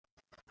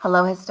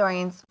Hello,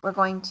 historians. We're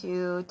going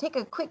to take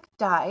a quick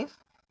dive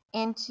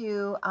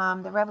into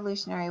the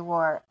Revolutionary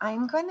War.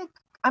 I'm going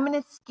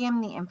to skim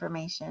the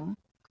information,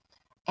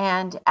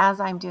 and as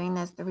I'm doing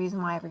this, the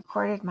reason why I've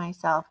recorded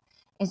myself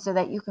is so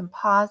that you can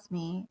pause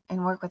me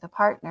and work with a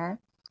partner,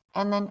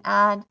 and then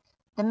add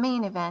the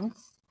main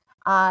events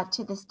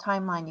to this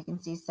timeline. You can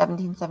see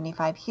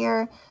 1775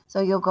 here,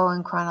 so you'll go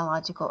in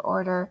chronological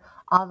order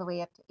all the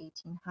way up to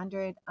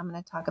 1800. I'm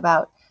going to talk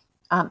about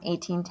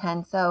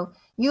 1810. So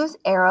use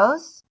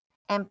arrows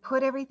and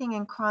put everything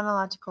in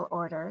chronological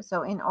order.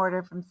 So in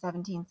order from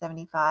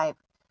 1775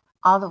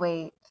 all the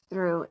way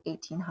through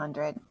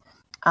 1800.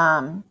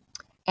 And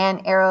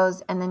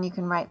arrows, and then you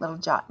can write little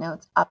jot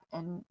notes up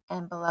and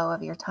below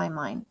of your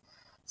timeline.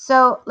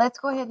 So let's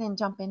go ahead and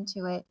jump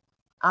into it.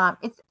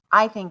 It's,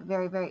 I think,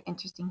 very, very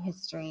interesting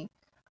history.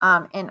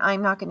 And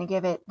I'm not going to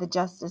give it the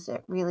justice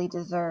it really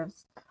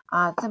deserves,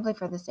 simply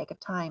for the sake of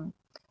time.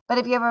 But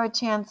if you ever have a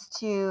chance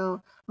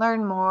to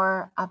learn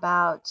more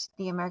about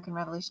the American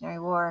Revolutionary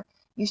War,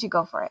 you should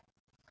go for it.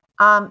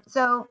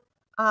 So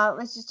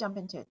let's just jump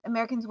into it.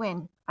 Americans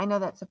win. I know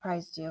that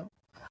surprised you.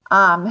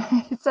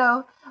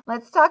 So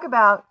let's talk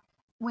about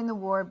when the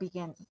war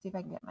begins. Let's see if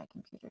I can get my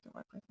computer to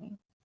work with me.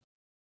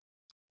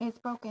 It's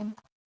broken.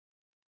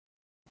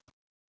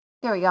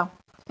 There we go.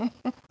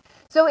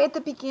 So at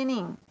the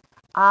beginning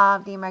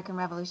of the American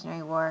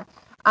Revolutionary War,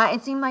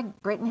 it seemed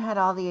like Britain had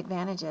all the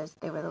advantages.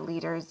 They were the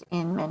leaders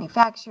in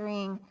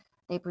manufacturing.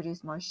 They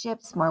produced more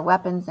ships, more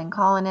weapons than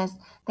colonists.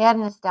 They had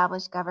an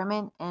established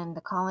government, and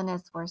the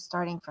colonists were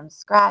starting from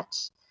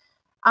scratch.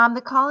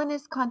 The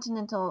colonist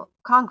Continental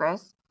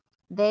Congress,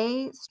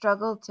 they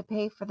struggled to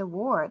pay for the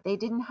war. They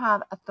didn't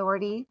have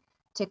authority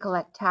to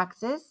collect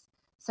taxes.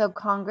 So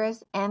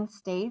Congress and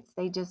states,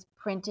 they just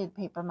printed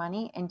paper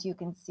money. And you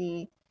can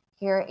see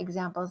here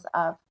examples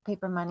of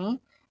paper money.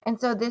 And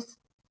so this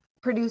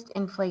produced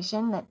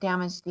inflation that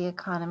damaged the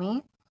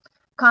economy.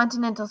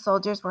 Continental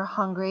soldiers were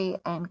hungry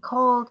and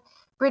cold.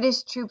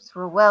 British troops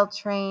were well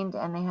trained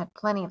and they had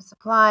plenty of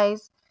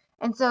supplies.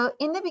 And so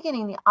in the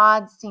beginning, the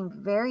odds seemed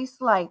very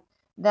slight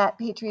that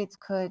patriots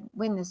could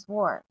win this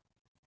war.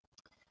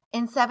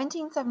 In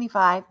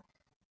 1775,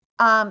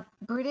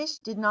 British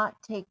did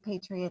not take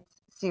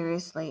patriots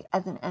seriously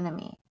as an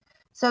enemy.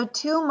 So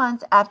 2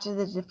 months after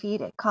the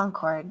defeat at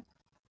Concord,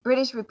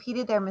 British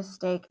repeated their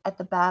mistake at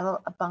the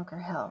Battle of Bunker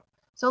Hill.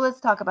 So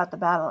let's talk about the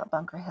Battle of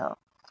Bunker Hill.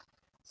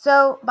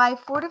 So by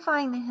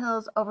fortifying the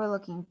hills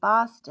overlooking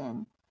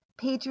Boston,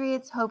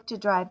 patriots hoped to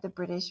drive the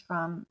British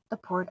from the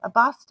port of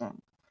Boston.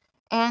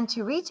 And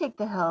to retake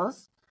the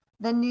hills,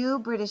 the new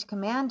British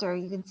commander,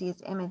 you can see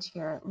his image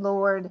here,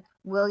 Lord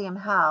William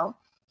Howe,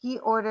 he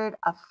ordered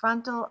a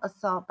frontal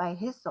assault by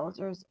his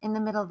soldiers in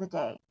the middle of the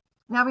day.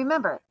 Now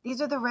remember,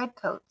 these are the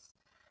redcoats.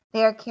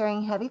 They are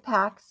carrying heavy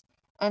packs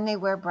and they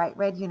wear bright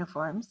red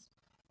uniforms.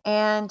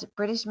 And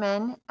British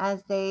men,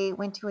 as they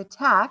went to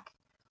attack,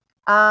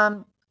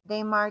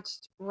 they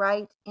marched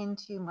right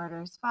into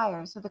murderous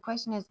fire. So the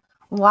question is,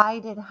 why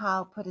did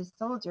Howe put his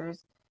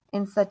soldiers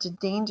in such a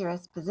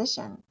dangerous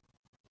position?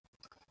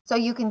 So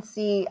you can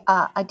see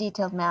a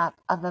detailed map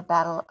of the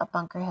Battle of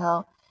Bunker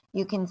Hill.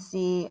 You can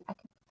see,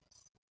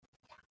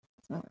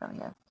 let's move it over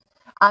here.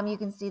 You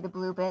can see the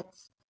blue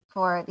bits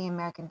for the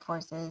American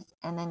forces,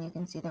 and then you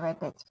can see the red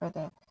bits for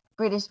the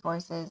British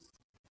forces.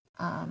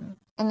 And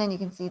then you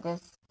can see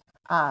this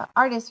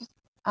artist's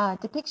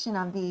depiction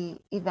of the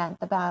event,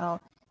 the battle,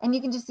 and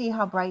you can just see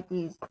how bright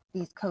these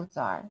coats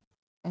are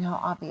and how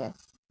obvious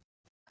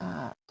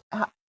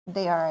how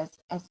they are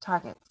as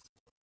targets.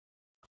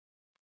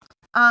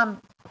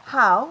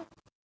 Howe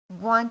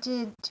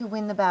wanted to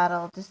win the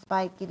battle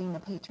despite giving the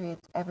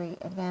Patriots every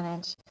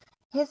advantage.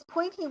 His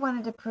point, he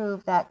wanted to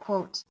prove that,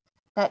 quote,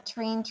 that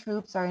trained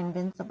troops are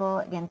invincible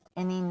against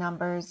any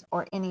numbers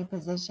or any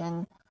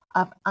position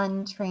of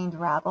untrained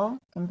rabble,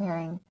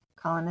 comparing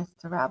colonists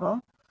to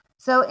rabble.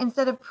 So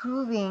instead of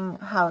proving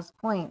Howe's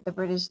point, the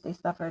British, they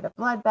suffered a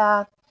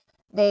bloodbath.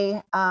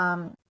 They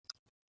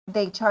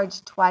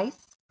charged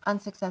twice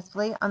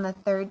unsuccessfully. On the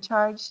third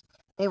charge,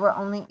 they were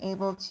only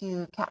able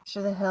to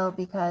capture the hill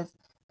because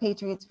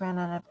Patriots ran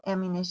out of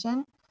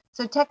ammunition.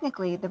 So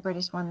technically, the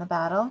British won the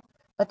battle,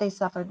 but they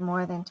suffered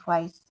more than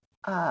twice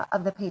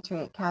of the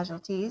Patriot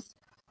casualties.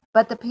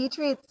 But the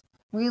Patriots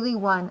really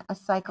won a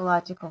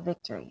psychological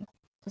victory.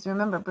 Because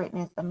remember, Britain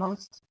is the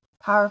most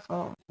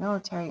powerful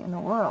military in the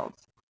world.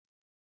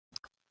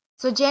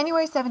 So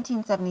January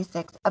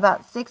 1776,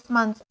 about 6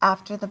 months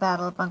after the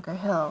Battle of Bunker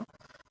Hill,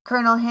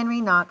 Colonel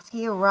Henry Knox,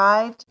 he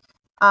arrived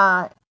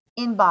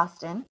in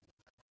Boston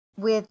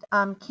with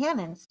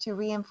cannons to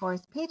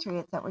reinforce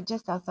Patriots that were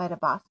just outside of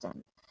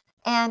Boston.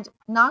 And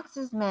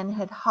Knox's men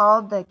had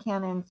hauled the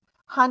cannons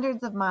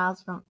hundreds of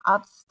miles from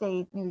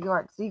upstate New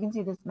York. So you can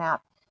see this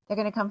map. They're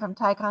going to come from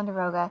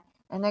Ticonderoga,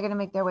 and they're going to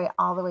make their way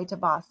all the way to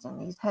Boston,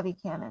 these heavy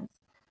cannons.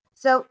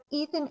 So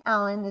Ethan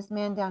Allen, this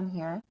man down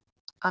here,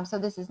 so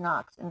this is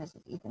Knox, and this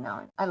is Ethan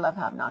Allen. I love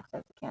how Knox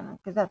has a cannon,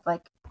 because that's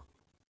like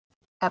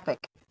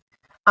epic.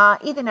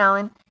 Ethan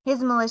Allen, his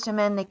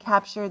militiamen, they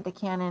captured the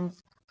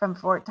cannons from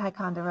Fort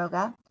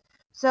Ticonderoga.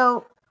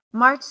 So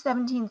March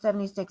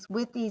 1776,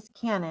 with these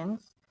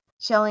cannons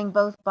shelling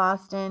both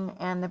Boston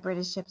and the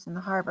British ships in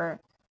the harbor,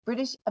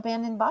 British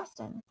abandoned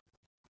Boston.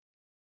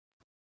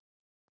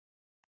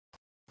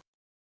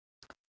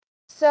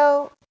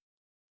 So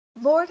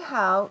Lord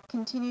Howe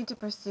continued to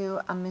pursue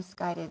a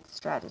misguided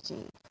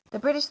strategy. The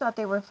British thought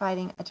they were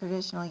fighting a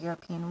traditional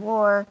European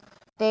war.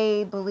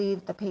 They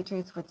believed the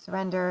Patriots would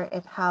surrender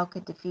if Howe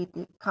could defeat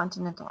the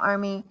Continental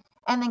Army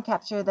and then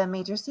capture the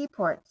major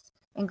seaports,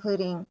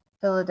 including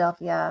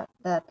Philadelphia,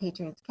 the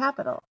Patriots'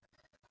 capital.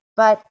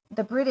 But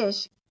the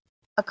British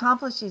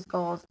accomplished these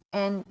goals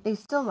and they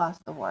still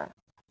lost the war.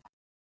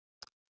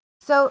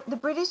 So the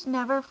British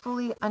never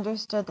fully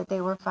understood that they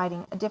were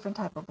fighting a different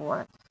type of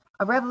war,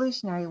 a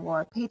revolutionary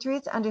war.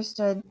 Patriots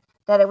understood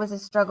that it was a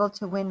struggle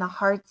to win the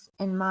hearts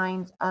and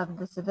minds of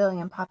the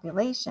civilian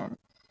population.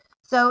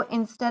 So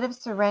instead of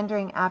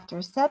surrendering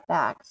after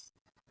setbacks,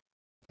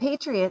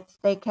 Patriots,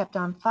 they kept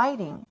on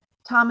fighting.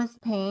 Thomas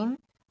Paine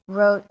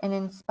wrote an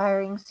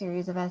inspiring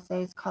series of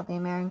essays called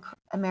The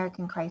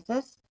American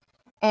Crisis,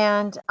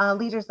 and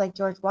leaders like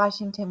George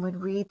Washington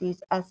would read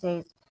these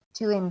essays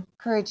to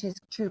encourage his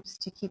troops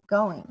to keep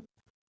going.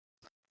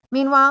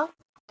 Meanwhile,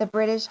 the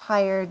British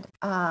hired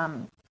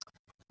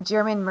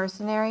German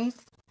mercenaries.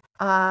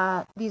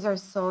 These are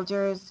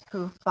soldiers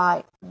who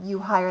fight. You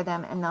hire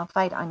them and they'll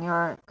fight on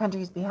your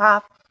country's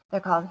behalf. They're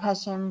called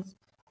Hessians.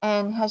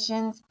 And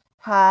Hessians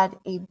had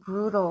a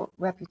brutal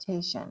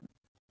reputation.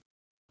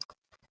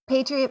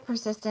 Patriot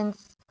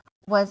persistence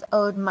was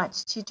owed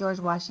much to George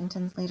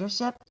Washington's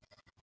leadership.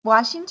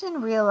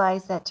 Washington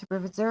realized that to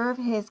preserve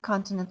his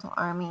Continental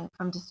Army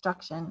from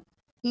destruction,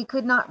 he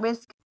could not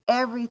risk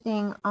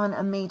everything on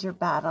a major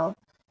battle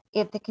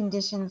if the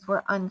conditions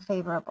were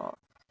unfavorable.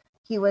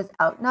 He was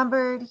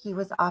outnumbered, he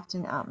was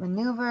often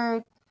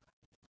outmaneuvered.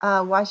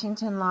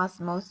 Washington lost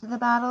most of the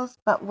battles,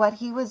 but what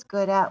he was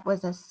good at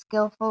was a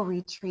skillful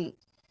retreat,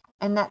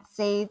 and that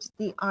saved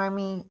the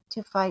army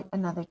to fight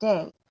another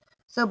day.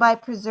 So by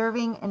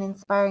preserving and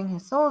inspiring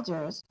his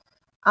soldiers,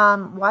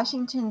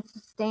 Washington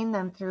sustained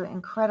them through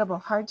incredible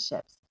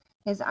hardships.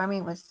 His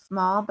army was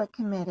small but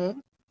committed.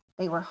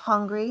 They were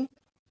hungry.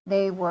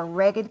 They wore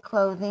ragged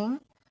clothing,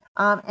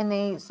 and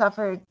they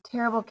suffered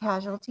terrible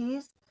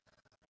casualties.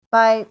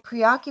 By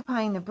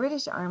preoccupying the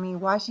British Army,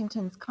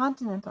 Washington's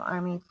Continental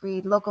Army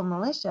freed local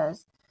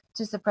militias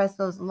to suppress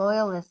those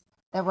loyalists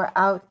that were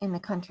out in the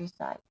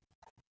countryside.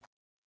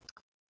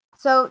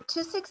 So,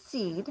 to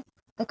succeed,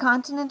 the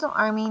Continental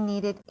Army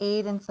needed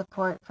aid and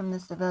support from the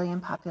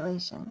civilian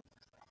population.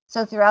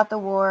 So throughout the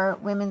war,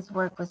 women's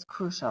work was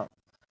crucial.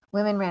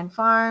 Women ran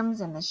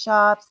farms and the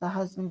shops. The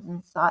husbands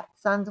and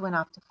sons went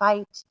off to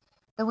fight.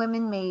 The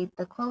women made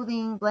the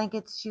clothing,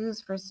 blankets,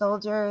 shoes for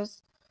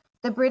soldiers.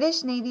 The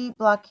British Navy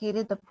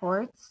blockaded the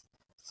ports,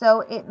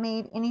 so it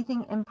made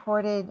anything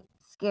imported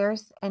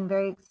scarce and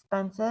very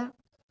expensive.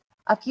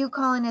 A few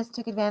colonists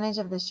took advantage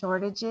of the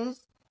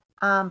shortages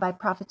by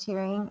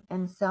profiteering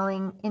and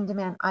selling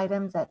in-demand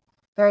items at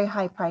very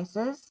high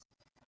prices.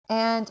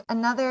 And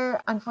another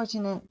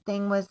unfortunate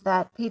thing was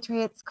that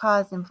patriots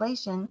caused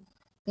inflation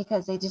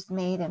because they just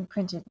made and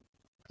printed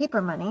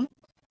paper money,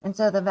 and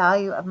so the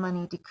value of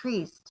money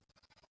decreased.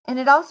 And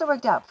it also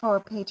worked out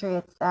for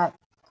patriots that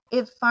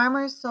if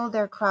farmers sold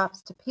their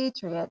crops to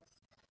patriots,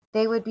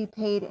 they would be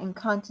paid in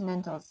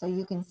continentals. So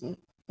you can see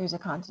there's a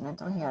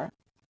continental here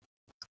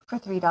for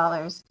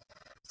 $3.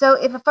 So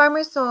if a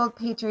farmer sold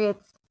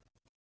patriots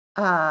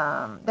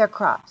their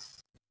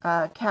crops,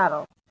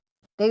 cattle,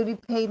 they would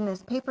be paid in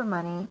this paper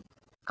money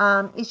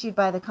issued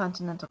by the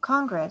Continental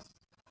Congress.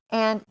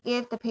 And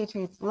if the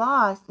Patriots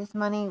lost, this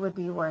money would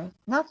be worth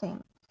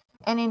nothing.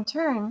 And in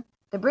turn,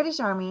 the British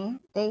Army,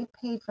 they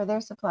paid for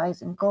their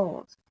supplies in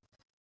gold.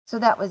 So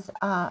that was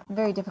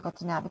very difficult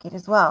to navigate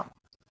as well.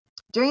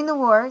 During the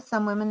war,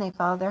 some women, they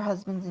followed their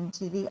husbands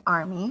into the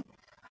army.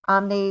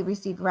 They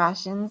received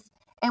rations.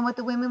 And what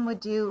the women would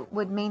do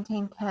would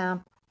maintain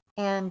camp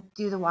and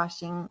do the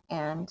washing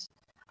and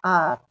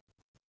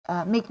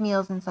make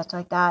meals and such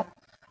like that.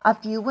 A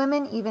few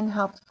women even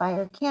helped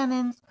fire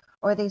cannons,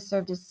 or they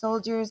served as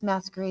soldiers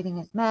masquerading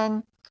as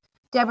men.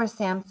 Deborah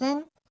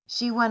Sampson,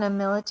 she won a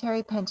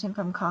military pension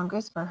from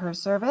Congress for her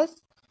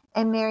service.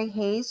 And Mary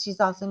Hayes,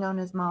 she's also known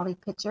as Molly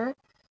Pitcher,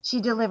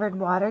 she delivered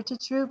water to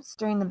troops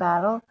during the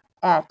battle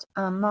at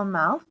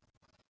Monmouth.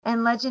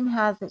 And legend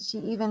has it she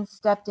even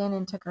stepped in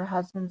and took her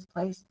husband's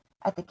place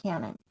at the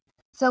cannon.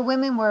 So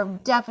women were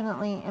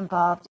definitely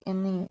involved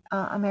in the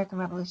American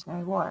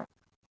Revolutionary War.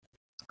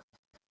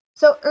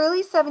 So early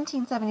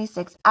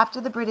 1776, after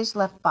the British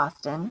left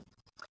Boston,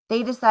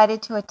 they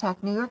decided to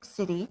attack New York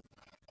City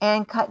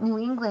and cut New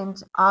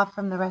England off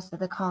from the rest of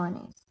the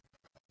colonies.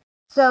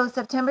 So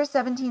September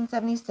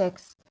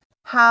 1776,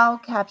 Howe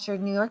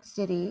captured New York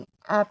City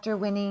after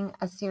winning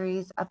a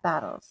series of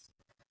battles.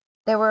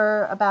 There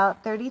were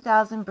about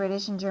 30,000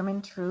 British and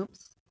German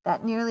troops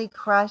that nearly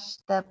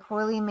crushed the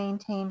poorly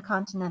maintained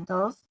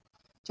Continentals.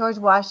 George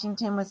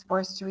Washington was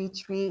forced to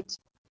retreat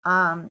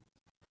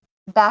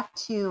back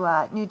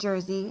to New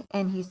Jersey,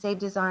 and he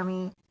saved his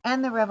army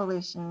and the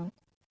revolution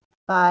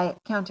by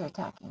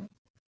counterattacking.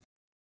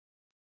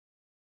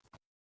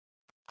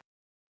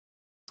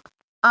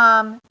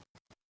 Um,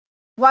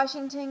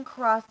 Washington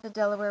crossed the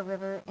Delaware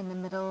River in the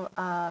middle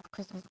of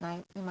Christmas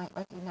night. You might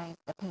recognize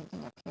the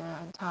painting up here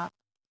on top.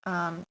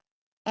 Um,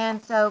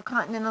 and so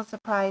Continental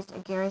surprised a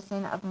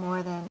garrison of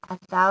more than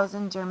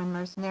 1,000 German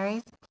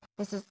mercenaries.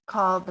 This is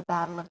called the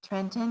Battle of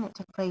Trenton. It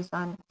took place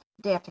on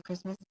the day after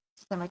Christmas,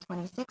 December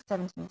 26,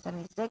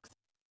 1776.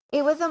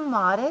 It was a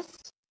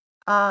modest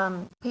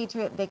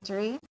Patriot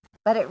victory,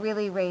 but it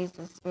really raised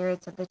the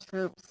spirits of the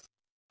troops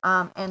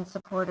and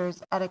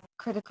supporters at a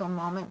critical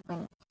moment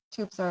when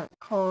troops are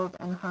cold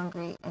and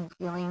hungry and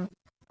feeling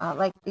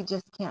like they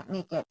just can't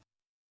make it.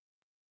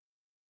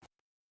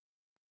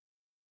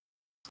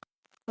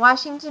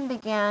 Washington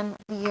began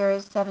the year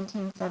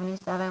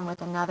 1777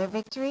 with another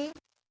victory.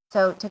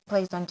 So it took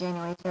place on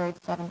January 3rd,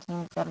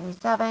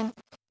 1777.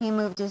 He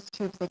moved his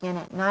troops again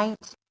at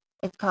night.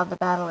 It's called the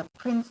Battle of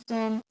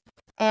Princeton.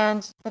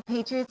 And the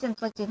Patriots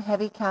inflicted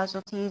heavy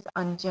casualties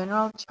on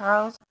General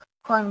Charles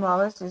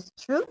Cornwallis's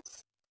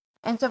troops.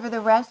 And so for the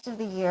rest of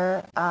the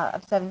year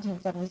of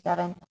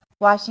 1777,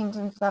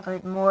 Washington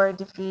suffered more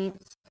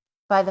defeats.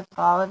 By the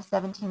fall of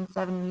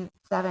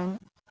 1777,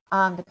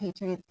 the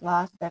Patriots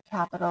lost their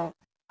capital,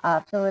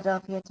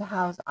 Philadelphia, to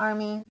Howe's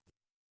army.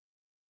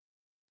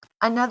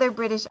 Another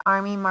British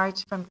army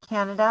marched from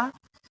Canada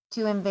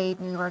to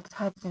invade New York's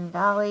Hudson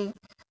Valley.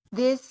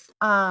 This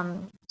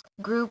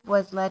group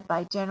was led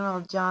by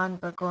General John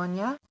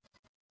Burgoyne,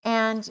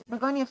 and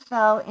Burgoyne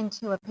fell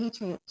into a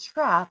Patriot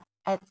trap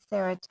at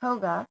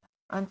Saratoga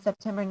on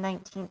September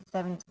 19,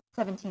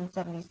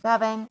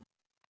 1777.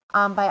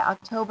 By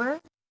October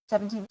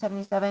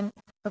 1777,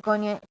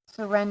 Burgoyne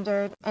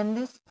surrendered, and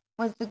this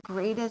was the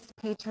greatest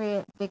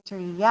Patriot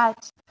victory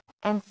yet.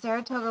 And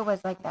Saratoga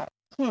was like that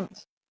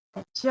hint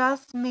that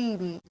just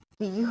maybe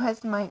the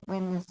U.S. might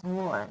win this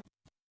war.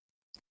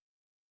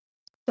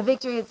 The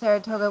victory at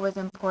Saratoga was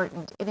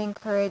important. It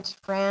encouraged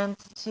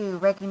France to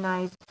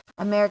recognize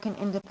American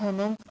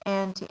independence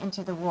and to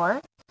enter the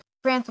war.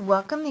 France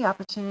welcomed the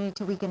opportunity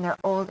to weaken their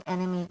old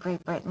enemy,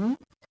 Great Britain.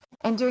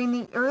 And during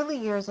the early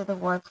years of the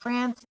war,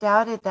 France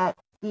doubted that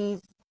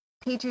these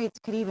patriots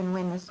could even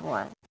win this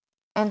war.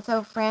 And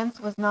so France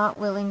was not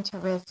willing to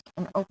risk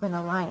an open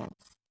alliance.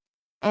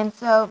 And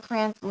so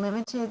France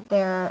limited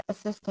their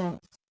assistance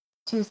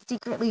to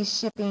secretly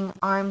shipping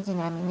arms and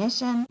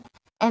ammunition,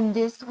 and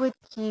this would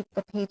keep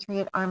the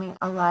Patriot Army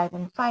alive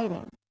and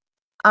fighting.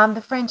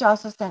 The French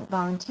also sent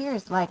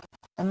volunteers like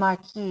the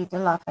Marquis de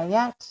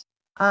Lafayette.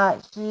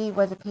 He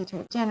was a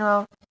Patriot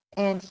general,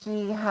 and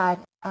he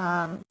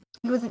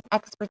was an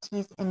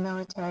expertise in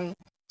military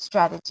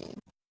strategy.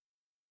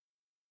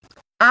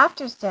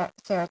 After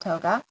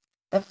Saratoga,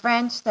 the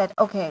French said,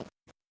 "Okay,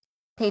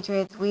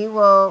 Patriots, we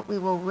will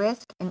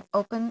risk an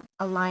open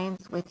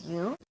alliance with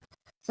you."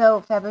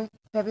 So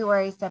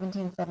February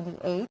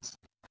 1778,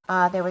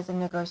 there was a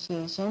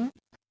negotiation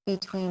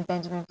between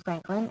Benjamin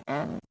Franklin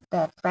and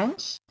the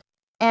French,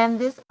 and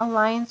this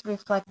alliance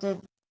reflected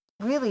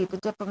really the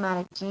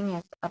diplomatic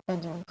genius of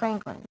Benjamin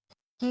Franklin.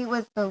 He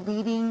was the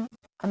leading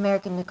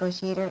American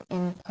negotiator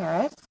in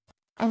Paris,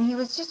 and he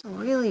was just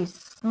really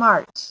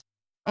smart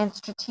and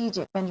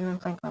strategic. Benjamin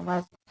Franklin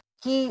was.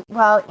 He,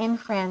 while in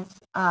France,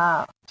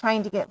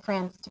 trying to get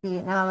France to be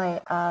an ally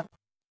of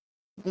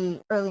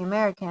the early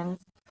Americans,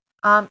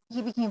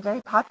 he became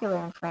very popular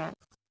in France.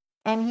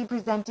 And he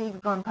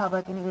would go in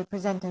public and he would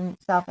present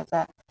himself as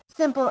a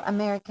simple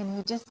American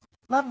who just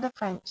loved the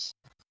French.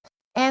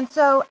 And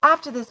so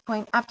after this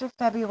point, after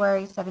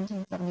February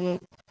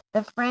 1778,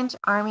 the French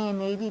Army and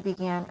Navy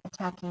began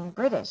attacking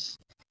British.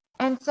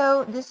 And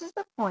so this is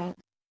the point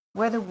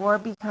where the war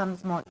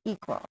becomes more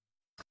equal.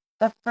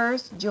 The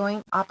first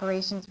joint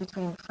operations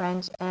between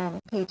French and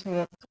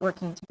Patriots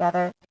working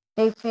together,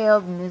 they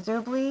failed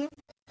miserably,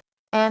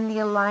 and the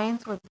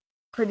alliance would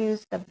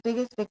produce the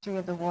biggest victory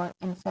of the war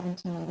in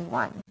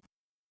 1781.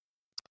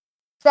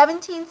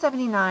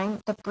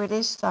 1779, the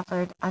British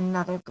suffered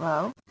another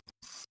blow.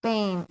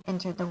 Spain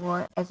entered the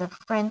war as a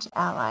French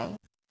ally.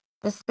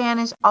 The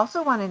Spanish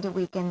also wanted to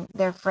weaken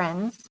their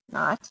friends,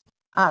 not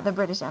the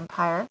British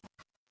Empire.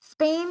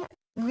 Spain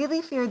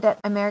really feared that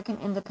American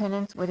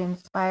independence would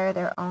inspire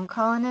their own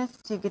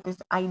colonists to get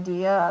this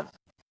idea of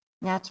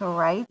natural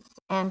rights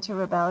and to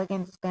rebel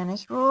against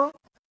Spanish rule.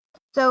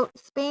 So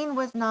Spain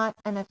was not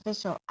an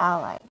official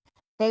ally.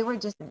 They were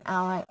just an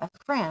ally of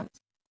France.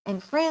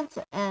 And France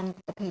and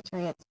the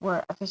Patriots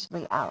were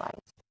officially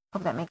allies.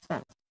 Hope that makes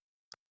sense.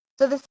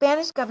 So the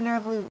Spanish governor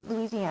of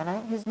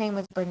Louisiana, his name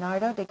was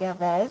Bernardo de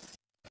Galvez,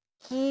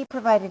 he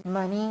provided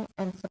money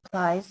and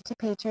supplies to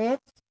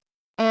Patriots,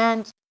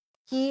 and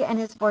he and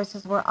his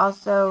forces were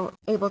also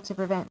able to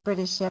prevent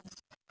British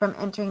ships from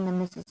entering the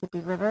Mississippi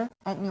River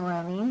at New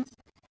Orleans.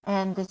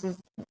 And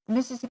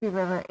Mississippi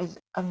River is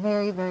a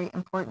very, very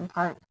important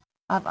part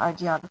of our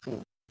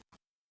geography.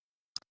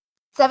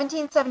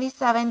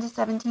 1777 to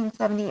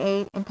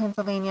 1778 in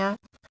Pennsylvania,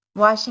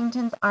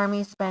 Washington's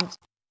army spent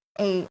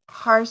a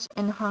harsh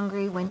and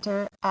hungry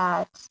winter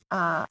at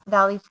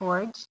Valley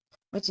Forge,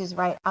 which is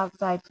right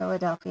outside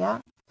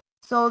Philadelphia.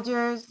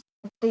 Soldiers,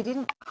 they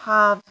didn't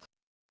have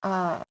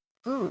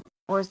food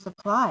or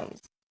supplies.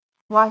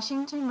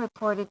 Washington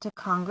reported to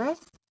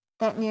Congress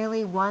that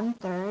nearly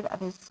 1/3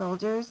 of his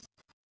soldiers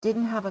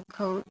didn't have a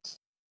coat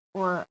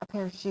or a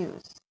pair of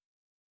shoes.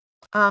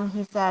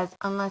 He says,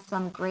 unless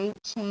some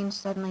great change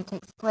suddenly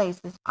takes place,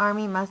 this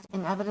army must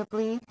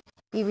inevitably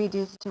be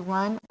reduced to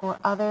one or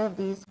other of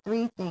these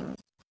three things: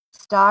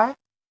 starve,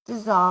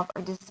 dissolve,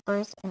 or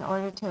disperse in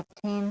order to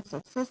obtain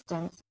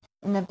subsistence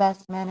in the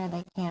best manner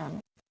they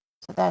can.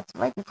 So that's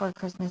right before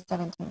Christmas,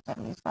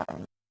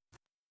 1777.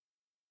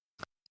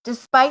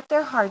 Despite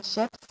their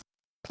hardships,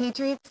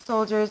 Patriot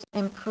soldiers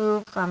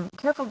improved from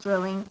careful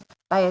drilling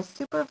by were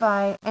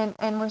supervised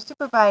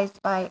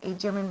by a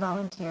German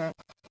volunteer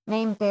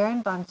named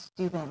Baron von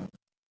Steuben.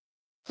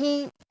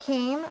 He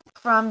came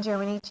from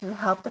Germany to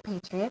help the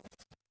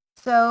Patriots.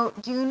 So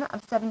June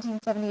of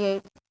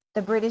 1778,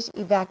 the British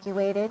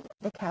evacuated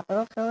the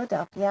capital,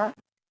 Philadelphia.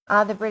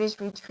 The British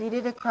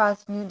retreated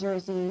across New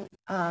Jersey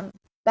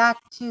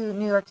back to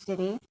New York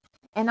City.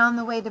 And on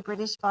the way, the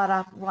British fought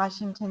off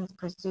Washington's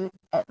pursuit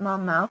at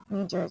Monmouth,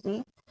 New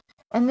Jersey.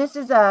 And this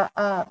is a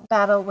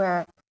battle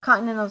where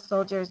Continental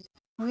soldiers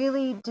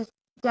really just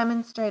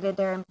demonstrated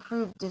their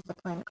improved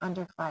discipline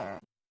under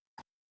fire.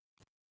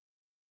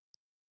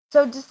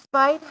 So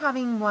despite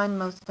having won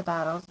most of the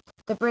battles,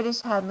 the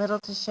British had little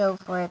to show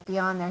for it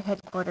beyond their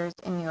headquarters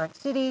in New York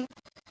City.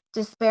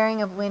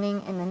 Despairing of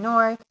winning in the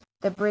North,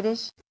 the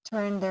British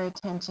turned their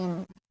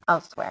attention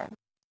elsewhere.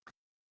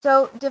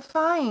 So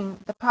defying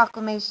the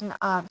proclamation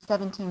of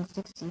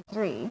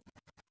 1763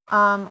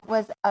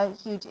 was a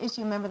huge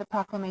issue. Remember, the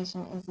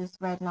proclamation is this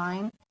red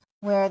line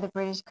where the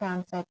British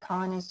Crown said,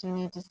 colonists, you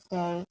need to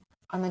stay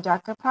on the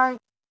darker part,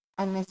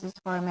 and this is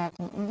for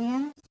American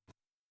Indians.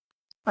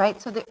 Right?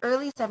 So the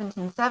early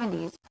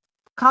 1770s,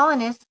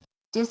 colonists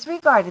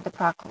disregarded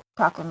the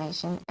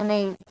proclamation, and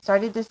they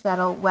started to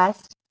settle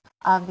west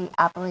of the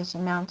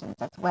Appalachian Mountains.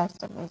 That's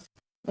west of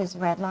this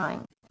red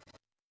line.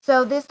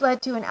 So this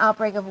led to an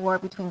outbreak of war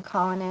between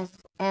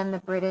colonists and the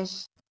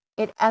British.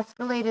 It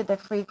escalated the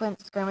frequent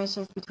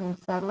skirmishes between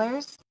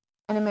settlers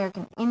and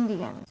American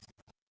Indians.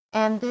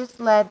 And this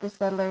led the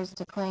settlers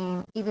to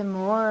claim even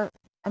more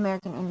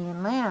American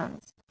Indian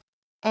lands.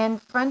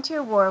 And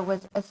frontier war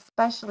was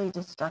especially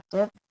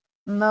destructive.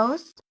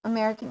 Most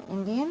American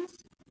Indians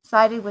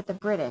sided with the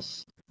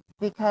British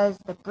because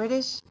the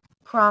British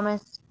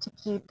promised to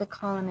keep the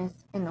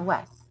colonists in the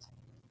West.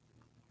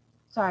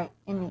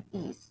 In the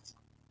East.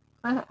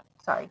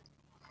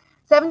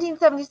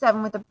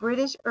 1777, with the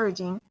British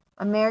urging,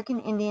 American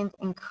Indians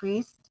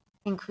increased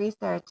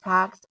their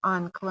attacks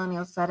on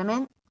colonial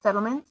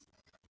settlements.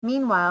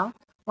 Meanwhile,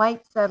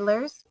 white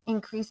settlers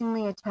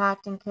increasingly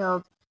attacked and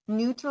killed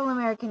neutral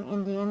American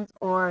Indians,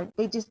 or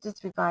they just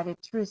disregarded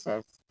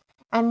truces.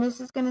 And this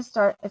is going to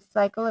start a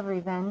cycle of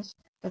revenge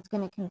that's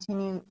going to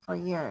continue for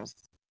years.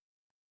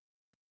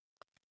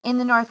 In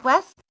the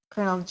Northwest,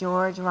 Colonel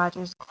George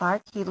Rogers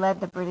Clark, he led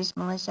the British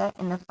militia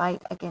in the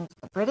fight against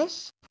the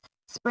British.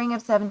 Spring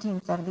of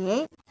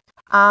 1778,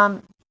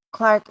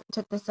 Clark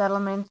took the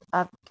settlements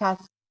of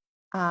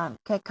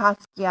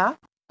Kaskaskia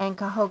and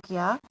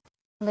Cahokia.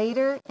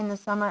 Later in the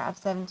summer of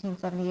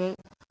 1778,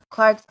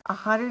 Clark's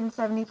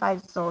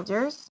 175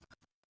 soldiers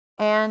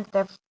and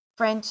their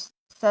French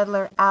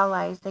settler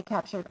allies, they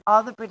captured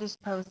all the British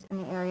posts in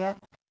the area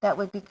that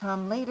would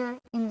become later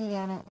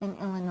Indiana and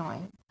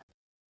Illinois.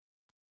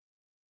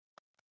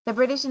 The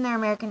British and their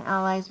American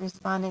allies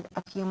responded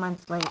a few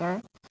months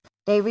later.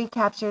 They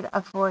recaptured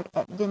a fort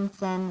at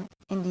Vincennes,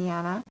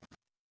 Indiana.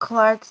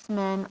 Clark's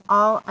men,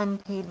 all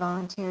unpaid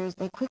volunteers,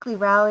 they quickly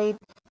rallied,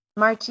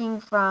 marching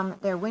from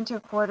their winter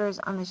quarters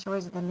on the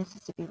shores of the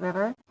Mississippi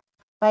River.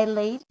 By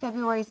late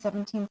February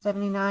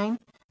 1779,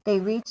 they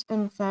reached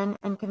Vincennes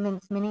and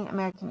convinced many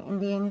American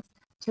Indians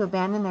to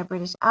abandon their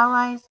British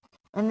allies,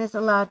 and this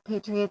allowed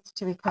Patriots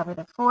to recover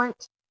the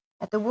fort.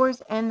 At the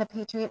war's end, the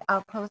Patriot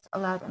outposts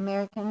allowed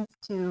Americans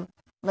to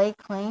lay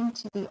claim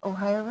to the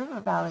Ohio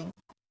River Valley.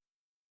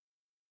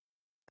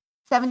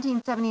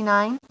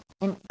 1779,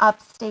 in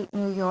upstate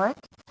New York,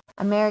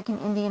 American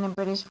Indian and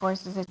British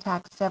forces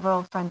attacked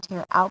several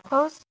frontier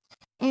outposts.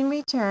 In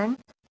return,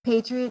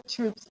 Patriot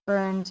troops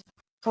burned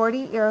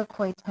 40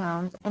 Iroquois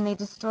towns, and they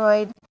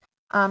destroyed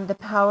the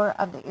power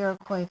of the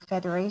Iroquois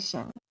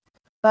Federation.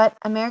 But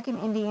American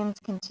Indians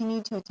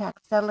continued to attack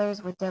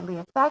settlers with deadly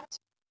effect,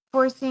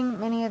 forcing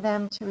many of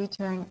them to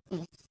return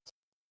east.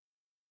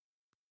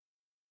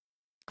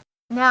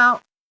 Now,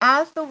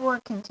 as the war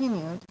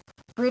continued,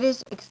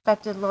 British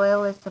expected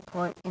loyalist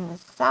support in the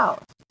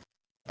South,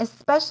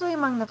 especially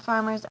among the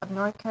farmers of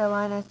North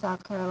Carolina,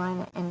 South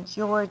Carolina, and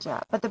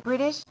Georgia. But the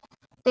British,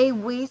 they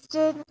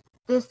wasted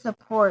this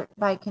support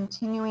by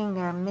continuing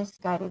their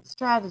misguided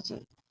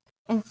strategy.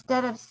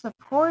 Instead of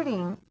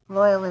supporting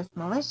loyalist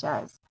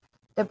militias,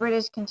 the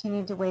British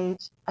continued to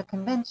wage a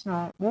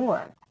conventional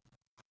war.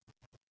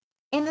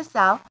 In the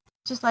South,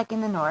 just like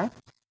in the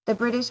North, the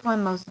British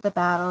won most of the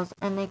battles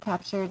and they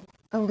captured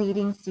the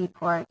leading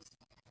seaports.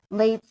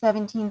 Late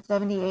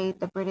 1778,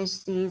 the British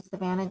seized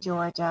Savannah,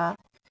 Georgia.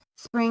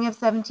 Spring of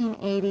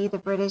 1780, the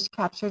British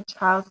captured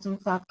Charleston,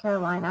 South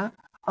Carolina,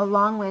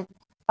 along with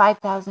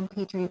 5,000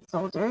 Patriot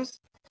soldiers.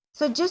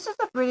 So just as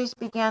the British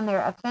began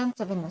their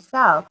offensive in the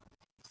south,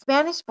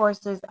 Spanish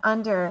forces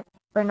under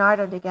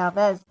Bernardo de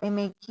Galvez, they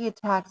made key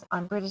attacks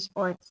on British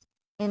forts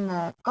in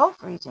the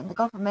Gulf region, the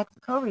Gulf of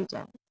Mexico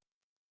region.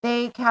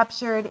 They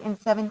captured in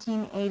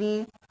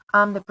 1780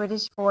 the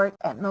British fort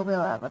at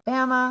Mobile,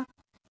 Alabama,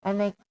 and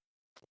they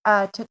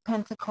took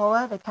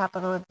Pensacola, the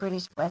capital of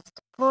British West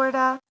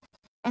Florida.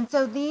 And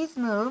so these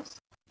moves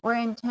were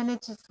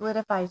intended to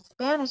solidify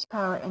Spanish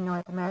power in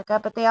North America,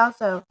 but they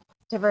also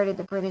diverted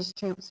the British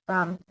troops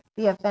from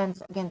the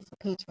offense against the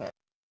Patriots.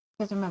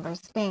 Because remember,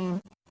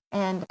 Spain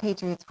and the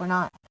Patriots were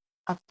not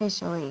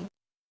officially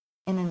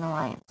in an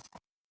alliance.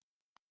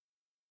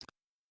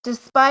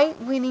 Despite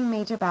winning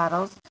major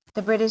battles,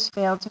 the British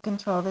failed to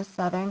control the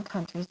southern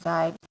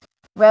countryside.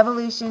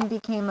 Revolution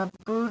became a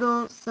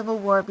brutal civil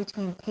war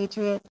between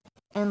Patriot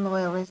and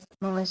Loyalist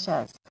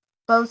militias.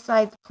 Both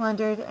sides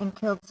plundered and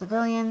killed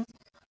civilians.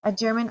 A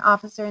German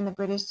officer in the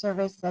British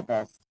service said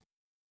this: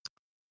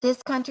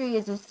 "This country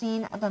is a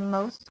scene of the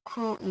most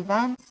cruel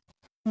events.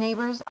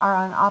 Neighbors are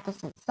on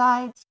opposite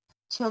sides.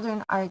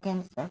 Children are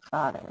against their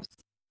fathers."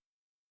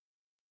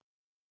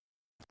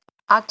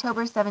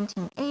 October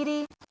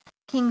 1780,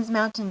 Kings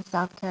Mountain,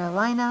 South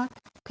Carolina.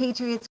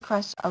 Patriots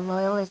crushed a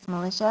Loyalist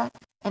militia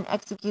and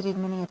executed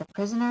many of the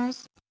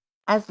prisoners.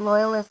 As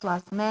Loyalists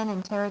lost men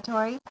and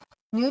territory,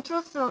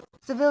 neutral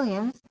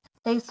civilians,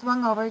 they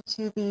swung over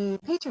to the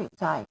Patriot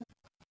side.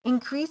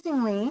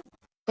 Increasingly,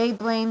 they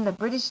blamed the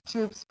British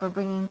troops for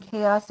bringing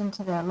chaos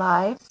into their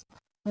lives.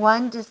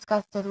 One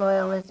disgusted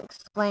Loyalist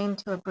explained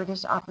to a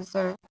British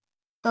officer,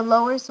 "The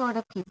lower sort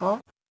of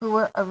people who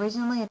were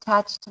originally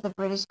attached to the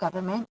British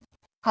government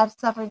have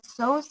suffered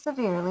so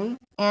severely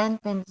and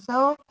been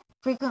so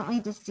frequently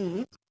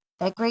deceived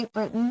that Great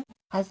Britain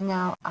has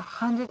now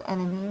 100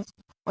 enemies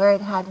where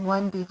it had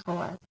one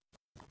before."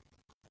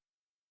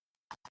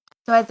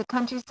 So as the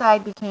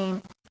countryside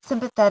became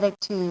sympathetic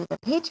to the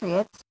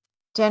Patriots,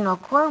 General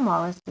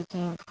Cornwallis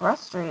became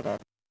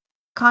frustrated.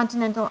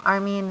 Continental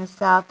Army in the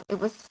south, it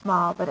was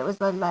small, but it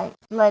was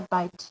led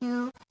by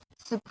two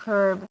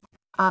superb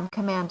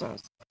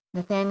commanders,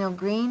 Nathaniel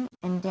Greene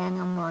and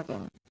Daniel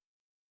Morgan.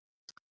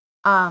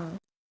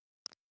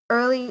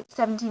 Early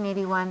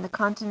 1781, the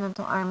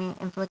Continental Army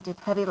inflicted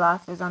heavy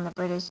losses on the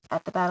British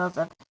at the battles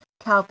of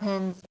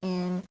Cowpens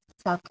in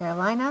South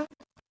Carolina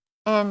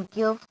and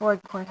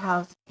Guilford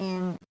Courthouse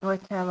in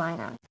North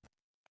Carolina.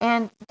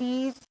 And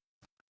these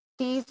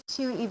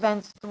two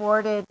events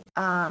thwarted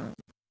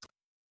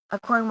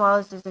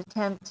Cornwallis's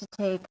attempt to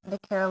take the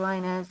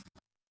Carolinas,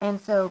 and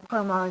so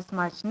Cornwallis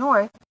marched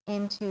north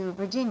into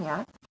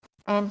Virginia,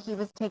 and he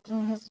was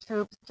taking his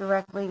troops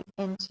directly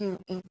into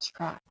a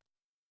trap.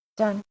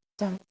 Dun,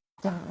 dun,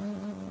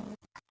 dun.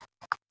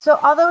 So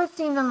although it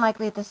seemed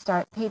unlikely at the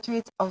start,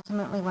 Patriots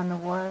ultimately won the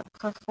war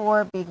for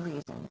four big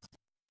reasons.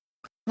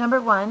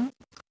 Number one,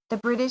 the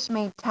British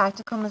made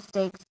tactical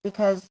mistakes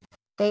because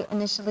they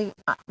initially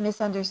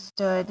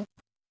misunderstood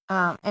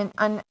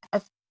and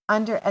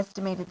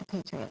underestimated the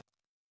Patriots.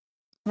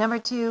 Number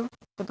two,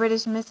 the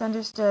British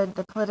misunderstood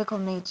the political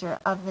nature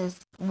of this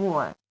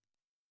war.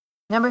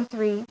 Number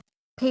three,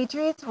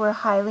 Patriots were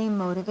highly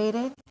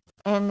motivated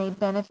and they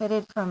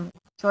benefited from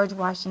George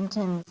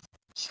Washington's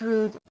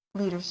shrewd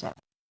leadership.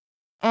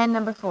 And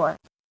number four,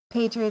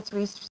 Patriots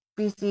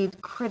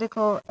received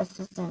critical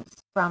assistance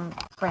from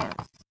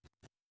France.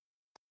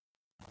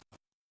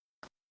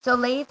 So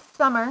late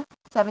summer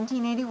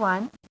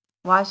 1781,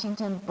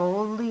 Washington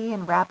boldly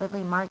and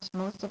rapidly marched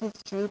most of his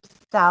troops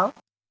south.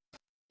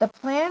 The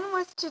plan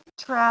was to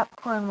trap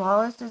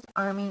Cornwallis's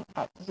army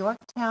at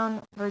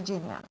Yorktown,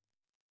 Virginia.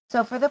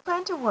 So for the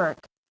plan to work,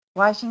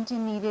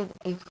 Washington needed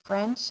a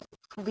French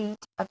fleet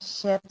of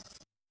ships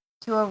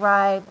to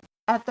arrive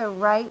at the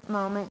right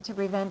moment to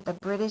prevent the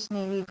British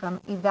Navy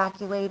from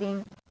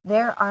evacuating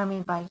their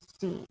army by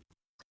sea.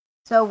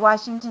 So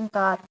Washington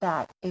thought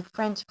that a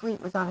French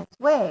fleet was on its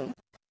way,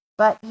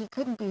 but he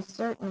couldn't be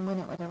certain when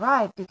it would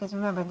arrive because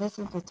remember, this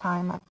is the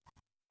time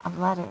of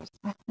letters.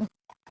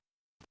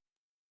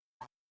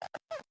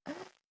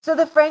 So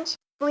the French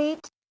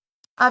fleet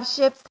of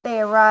ships,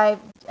 they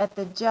arrived at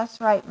the just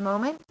right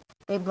moment.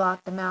 They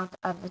blocked the mouth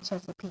of the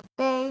Chesapeake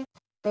Bay.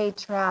 They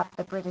trapped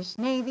the British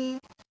Navy.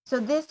 So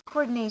this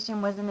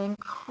coordination was an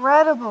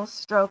incredible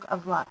stroke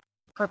of luck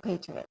for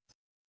Patriots.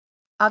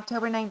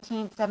 October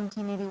 19,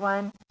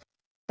 1781,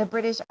 the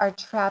British are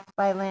trapped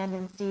by land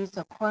and sea,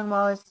 so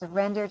Cornwallis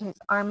surrendered his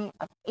army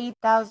of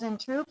 8,000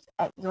 troops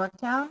at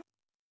Yorktown.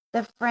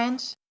 The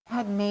French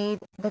had made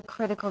the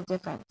critical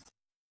difference.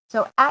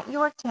 So at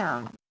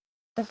Yorktown,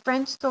 the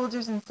French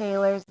soldiers and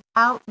sailors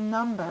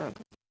outnumbered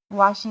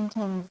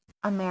Washington's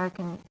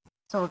American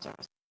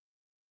soldiers.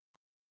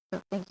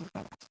 So thank you,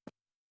 French.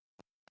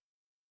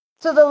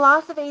 So the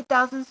loss of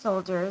 8,000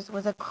 soldiers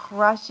was a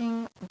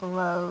crushing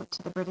blow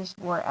to the British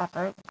war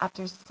effort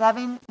after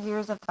 7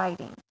 years of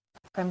fighting,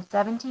 from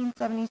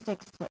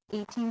 1776 to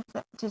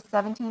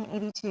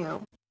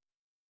 1782,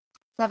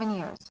 7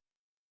 years.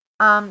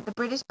 The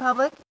British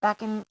public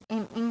back in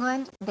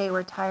England, they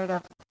were tired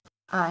of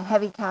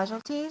heavy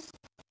casualties,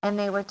 and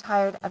they were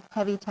tired of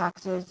heavy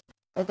taxes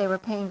that they were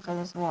paying for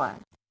this war.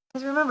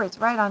 Because remember, it's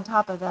right on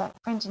top of the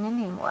French and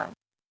Indian War.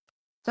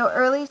 So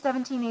early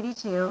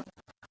 1782,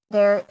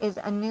 there is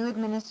a new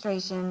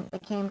administration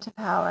that came to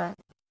power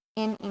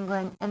in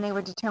England, and they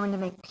were determined to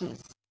make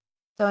peace.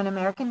 So an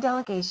American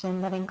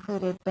delegation that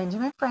included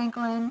Benjamin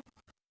Franklin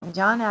and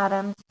John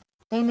Adams,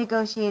 they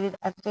negotiated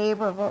a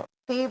favorable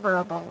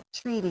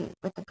treaty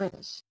with the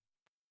British.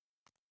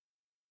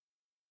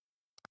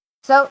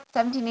 So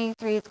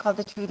 1783 is called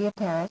the Treaty of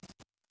Paris.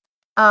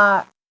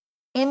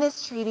 In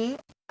this treaty,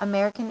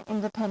 American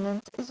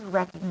independence is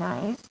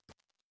recognized,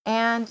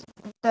 and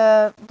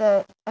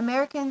the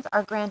Americans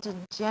are granted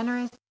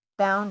generous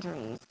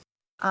boundaries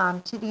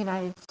to the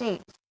United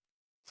States.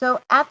 So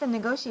at the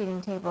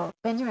negotiating table,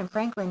 Benjamin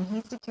Franklin,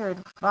 he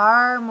secured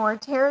far more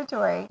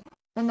territory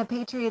than the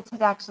Patriots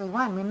had actually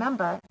won.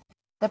 Remember,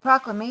 the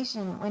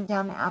proclamation went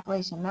down the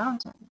Appalachian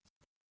Mountains.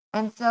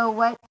 And so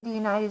what the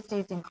United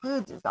States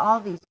includes is all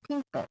these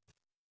pink bits.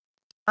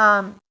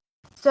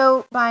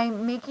 So by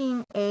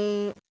making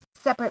a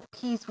separate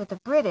peace with the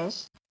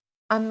British,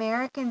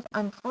 Americans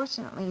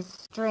unfortunately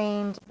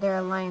strained their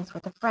alliance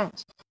with the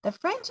French. The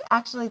French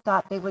actually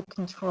thought they would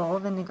control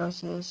the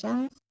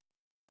negotiations,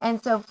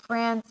 and so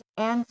France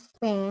and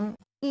Spain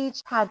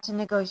each had to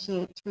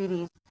negotiate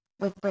treaties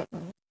with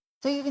Britain.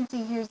 So you can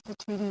see here's the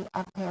Treaty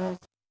of Paris.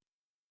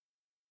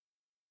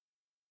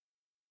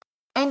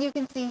 And you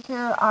can see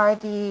here are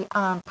the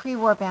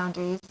pre-war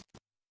boundaries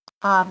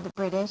of the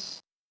British.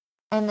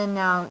 And then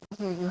now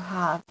here you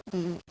have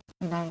the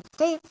United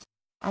States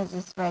as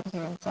this read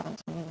here in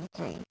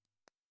 1783.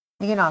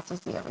 You can also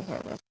see over here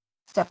this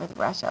stuff with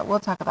Russia. We'll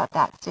talk about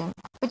that soon.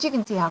 But you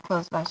can see how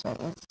close Russia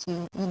is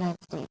to the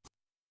United States.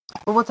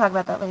 But we'll talk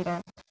about that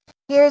later.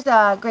 Here's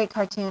a great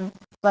cartoon.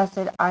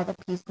 Blessed are the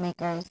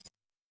peacemakers.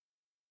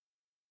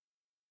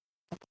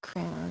 The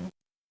crown.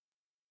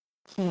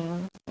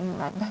 King. And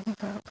led by the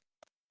rope.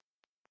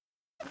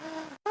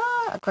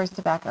 Of course,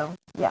 tobacco.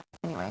 Yeah,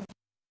 anyway.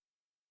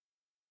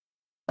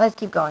 Let's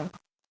keep going.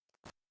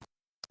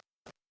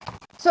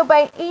 So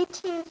by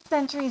 18th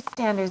century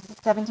standards, the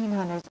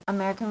 1700s,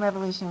 American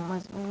Revolution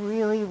was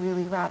really,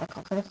 really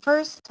radical. For the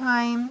first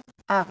time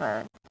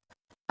ever,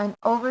 an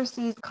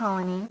overseas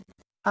colony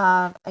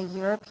of a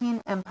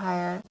European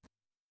empire,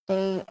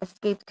 they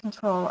escaped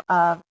control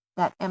of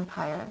that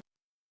empire,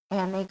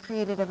 and they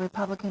created a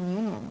Republican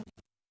Union.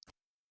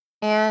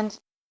 And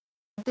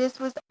this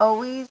was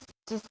always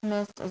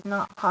dismissed as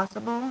not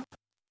possible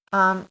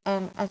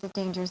and as a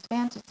dangerous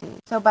fantasy.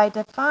 So by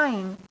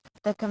defying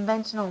the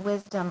conventional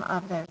wisdom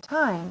of their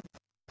time,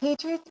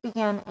 patriots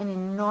began an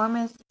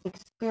enormous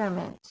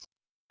experiment.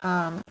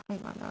 An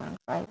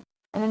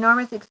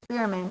enormous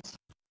experiment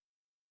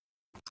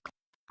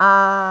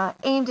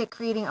aimed at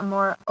creating a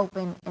more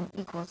open and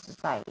equal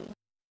society.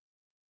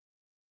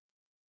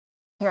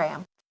 Here I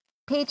am.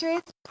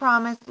 Patriots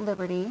promised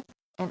liberty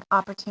and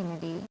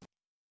opportunity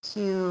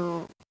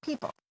to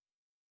people.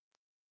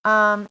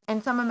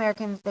 And some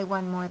Americans, they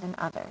won more than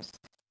others.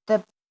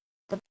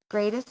 The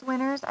greatest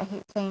winners, I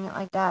hate saying it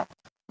like that,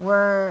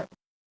 were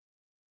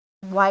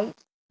white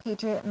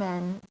patriot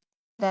men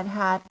that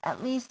had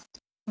at least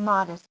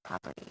modest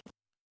property.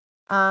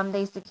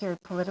 They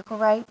secured political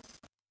rights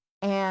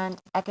and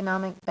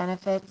economic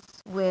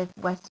benefits with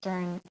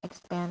Western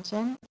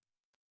expansion.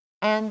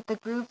 And the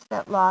groups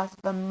that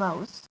lost the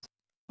most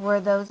were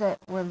those that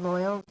were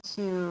loyal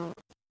to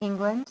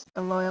England,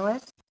 the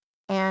Loyalists,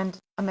 and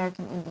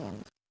American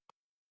Indians.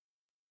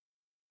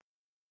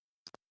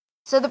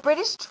 So the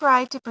British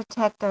tried to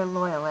protect their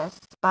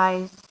loyalists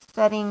by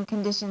setting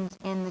conditions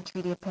in the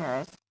Treaty of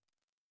Paris.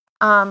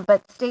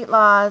 But state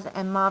laws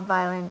and mob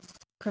violence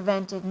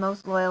prevented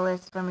most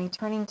loyalists from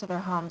returning to their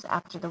homes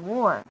after the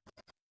war.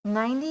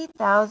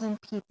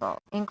 90,000 people,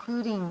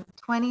 including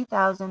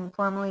 20,000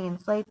 formerly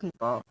enslaved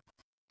people,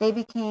 they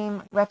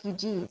became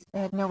refugees. They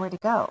had nowhere to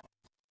go.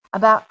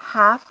 About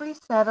half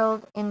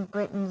resettled in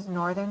Britain's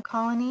northern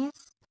colonies,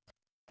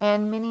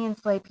 and many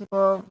enslaved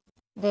people,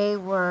 they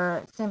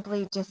were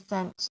simply just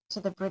sent to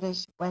the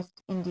British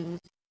West Indies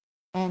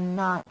and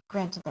not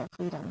granted their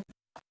freedom.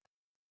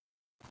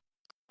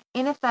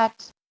 In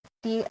effect,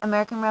 the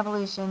American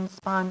Revolution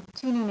spawned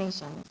two new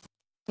nations,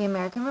 the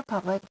American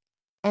Republic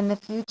and the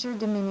future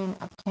Dominion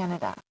of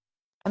Canada.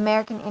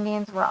 American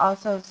Indians were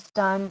also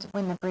stunned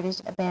when the British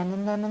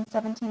abandoned them in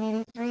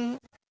 1783.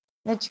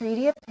 The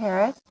Treaty of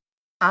Paris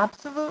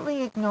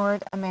absolutely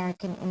ignored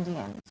American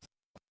Indians,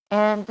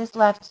 and this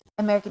left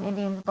American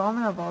Indians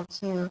vulnerable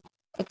to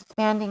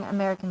expanding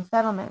American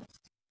settlements.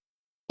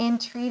 In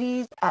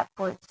treaties at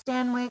Fort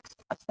Stanwix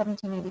of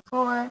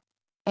 1784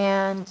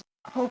 and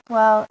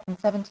Hopewell in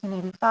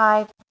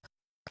 1785,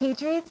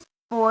 patriots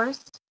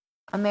forced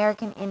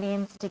American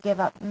Indians to give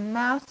up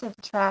massive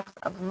tracts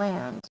of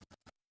land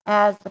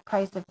as the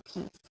price of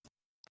peace.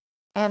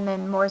 And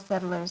then more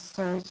settlers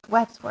surged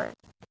westward.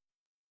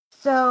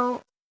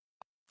 So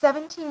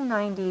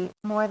 1790,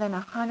 more than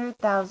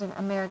 100,000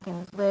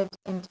 Americans lived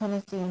in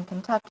Tennessee and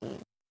Kentucky.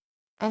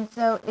 And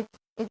so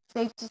it's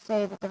safe to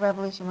say that the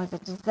revolution was a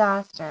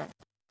disaster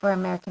for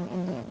American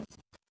Indians.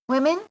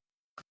 Women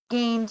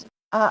gained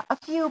a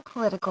few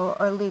political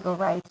or legal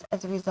rights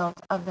as a result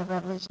of the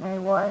Revolutionary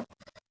War.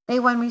 They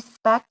won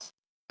respect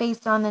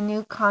based on the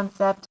new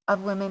concept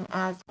of women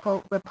as,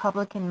 quote,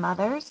 Republican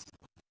mothers.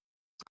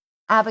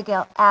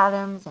 Abigail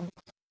Adams and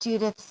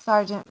Judith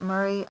Sargent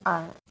Murray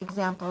are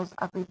examples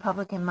of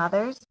Republican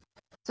mothers.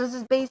 So this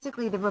is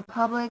basically the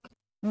Republic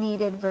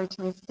needed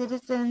virtuous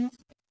citizens,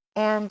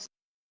 and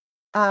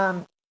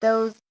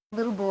those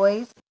little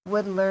boys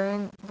would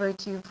learn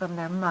virtue from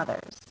their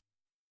mothers.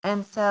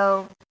 And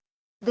so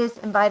this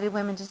invited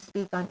women to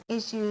speak on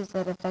issues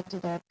that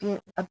affected their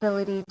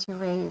ability to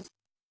raise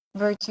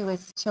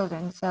virtuous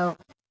children. So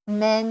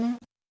men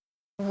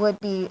would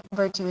be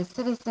virtuous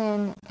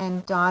citizens,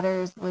 and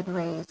daughters would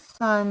raise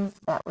sons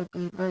that would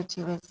be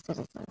virtuous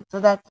citizens. So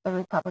that's the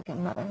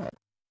Republican motherhood.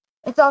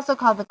 It's also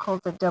called the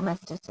cult of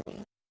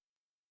domesticity.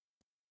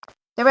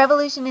 The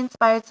revolution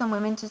inspired some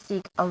women to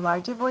seek a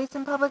larger voice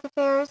in public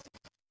affairs.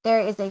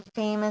 There is a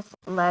famous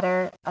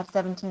letter of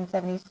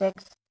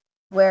 1776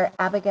 where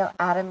Abigail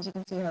Adams, you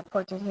can see her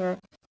portrait here,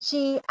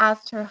 she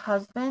asked her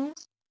husband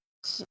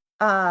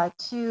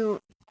to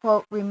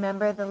quote,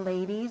 remember the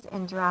ladies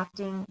in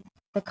drafting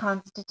the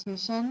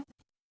Constitution.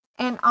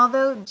 And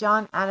although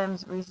John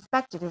Adams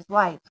respected his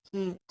wife,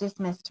 he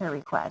dismissed her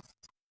request,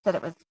 said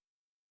it was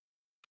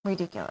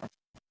ridiculous.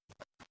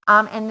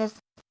 And this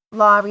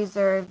law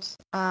reserved,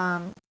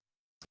 there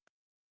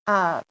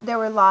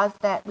were laws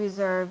that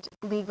reserved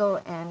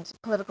legal and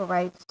political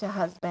rights to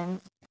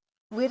husbands.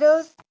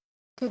 Widows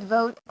could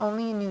vote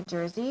only in New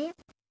Jersey,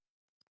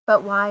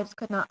 but wives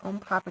could not own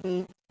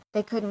property.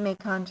 They couldn't make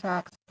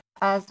contracts,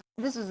 as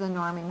this was the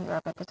norm in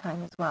Europe at the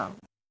time as well.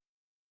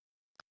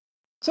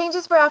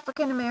 Changes for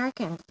African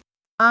Americans.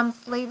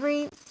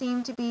 Slavery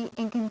seemed to be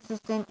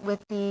inconsistent with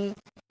the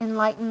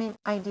Enlightenment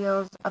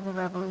ideals of the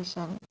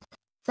Revolution.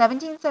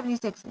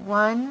 1776,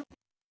 1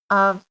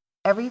 of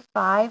every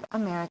 5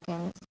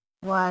 Americans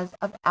was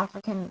of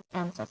African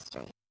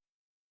ancestry,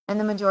 and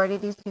the majority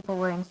of these people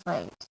were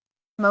enslaved.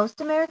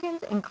 Most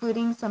Americans,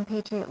 including some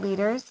patriot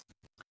leaders,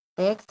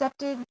 they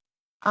accepted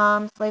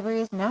slavery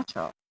as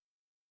natural.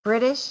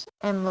 British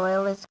and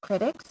loyalist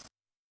critics,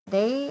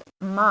 they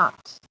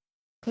mocked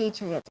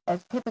patriots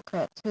as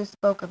hypocrites who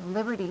spoke of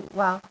liberty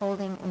while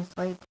holding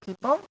enslaved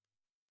people.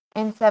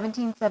 In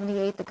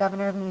 1778, the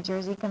governor of New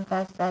Jersey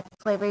confessed that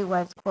slavery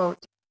was,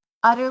 quote,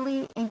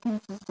 utterly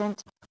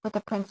inconsistent with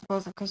the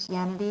principles of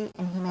Christianity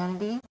and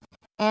humanity,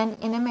 and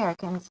in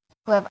Americans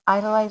who have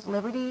idolized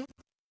liberty,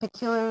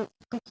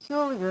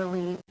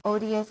 peculiarly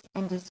odious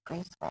and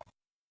disgraceful.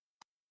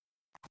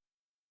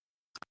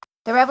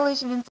 The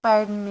revolution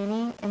inspired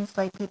many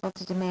enslaved people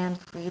to demand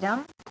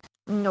freedom.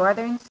 In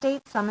northern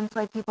states, some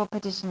enslaved people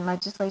petitioned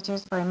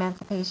legislatures for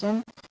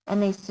emancipation,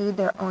 and they sued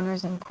their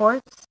owners in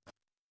courts.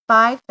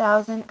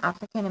 5,000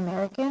 African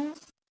Americans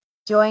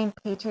joined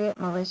patriot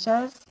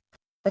militias,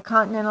 the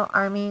Continental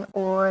Army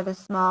or the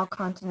small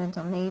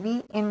Continental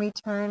Navy, in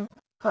return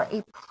for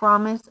a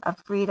promise of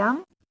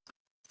freedom.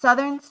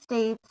 Southern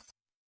states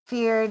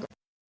feared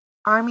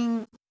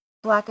arming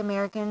Black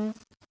Americans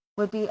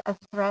would be a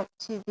threat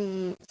to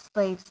the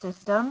slave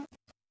system,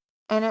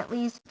 and at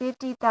least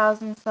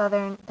 50,000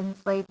 Southern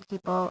enslaved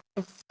people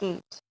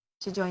escaped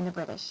to join the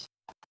British.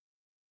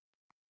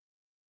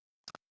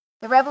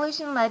 The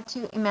revolution led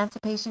to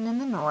emancipation in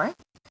the North.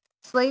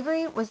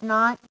 Slavery was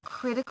not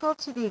critical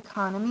to the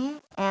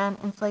economy, and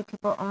enslaved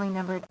people only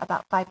numbered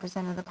about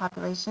 5% of the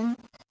population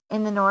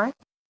in the North.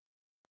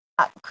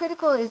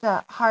 Critical is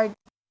a hard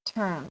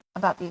term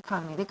about the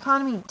economy. The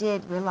economy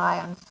did rely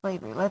on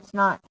slavery. Let's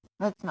not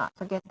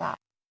forget that.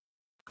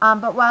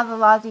 But while the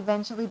laws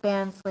eventually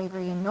banned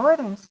slavery in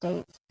northern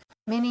states,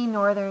 many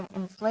northern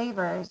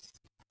enslavers,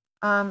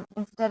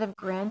 instead of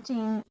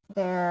granting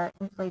their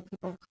enslaved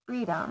people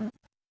freedom,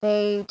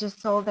 they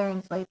just sold their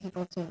enslaved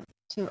people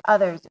to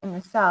others in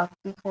the South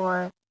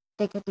before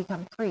they could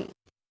become free.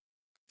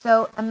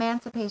 So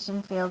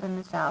emancipation failed in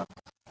the South.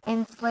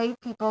 Enslaved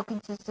people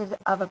consisted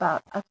of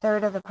about a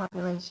third of the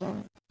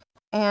population,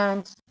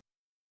 and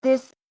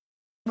this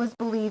was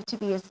believed to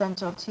be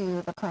essential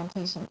to the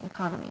plantation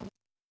economy.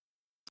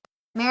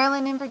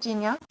 Maryland and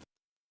Virginia,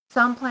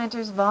 some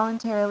planters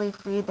voluntarily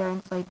freed their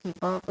enslaved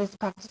people. This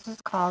practice is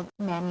called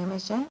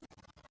manumission.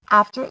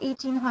 After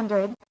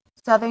 1800,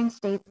 Southern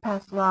states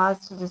passed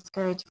laws to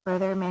discourage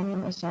further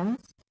manumissions.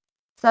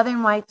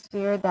 Southern whites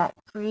feared that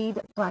freed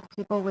Black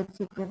people would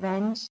seek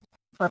revenge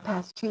for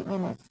past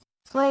treatment as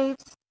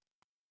slaves.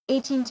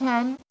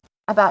 1810,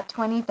 about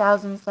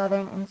 20,000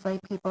 Southern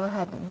enslaved people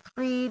had been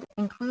freed,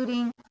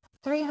 including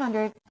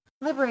 300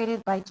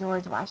 liberated by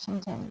George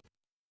Washington.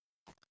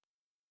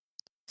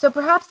 So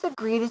perhaps the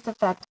greatest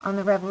effect on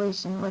the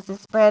revolution was the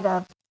spread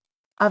of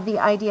the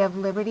idea of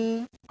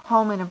liberty,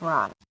 home and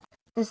abroad.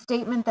 The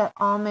statement that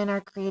all men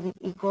are created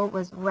equal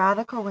was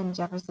radical when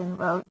Jefferson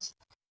wrote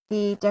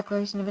the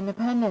Declaration of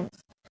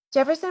Independence.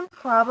 Jefferson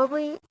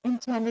probably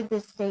intended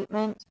this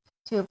statement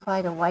to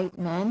apply to white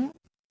men,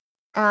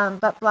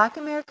 but Black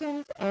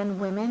Americans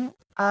and women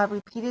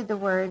repeated the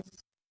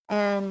words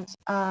and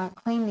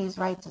claimed these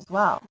rights as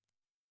well.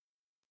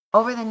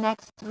 Over the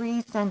next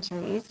 3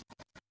 centuries,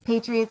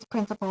 Patriots'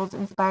 principles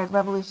inspired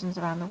revolutions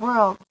around the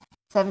world.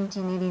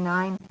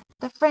 1789,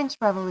 the French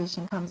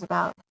Revolution comes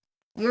about.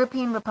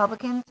 European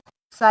republicans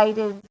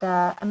cited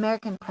the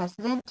American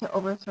precedent to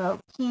overthrow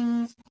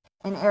kings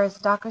and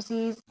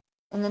aristocracies.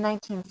 In the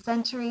 19th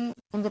century,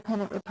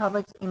 independent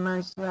republics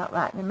emerged throughout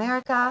Latin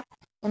America.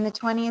 In the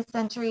 20th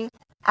century,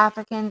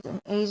 Africans and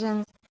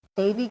Asians,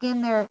 they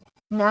begin their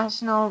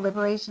national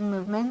liberation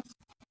movements.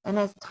 And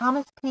as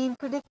Thomas Paine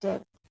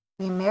predicted,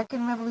 the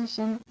American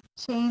Revolution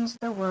changed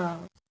the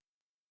world.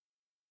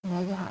 And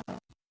there you have it.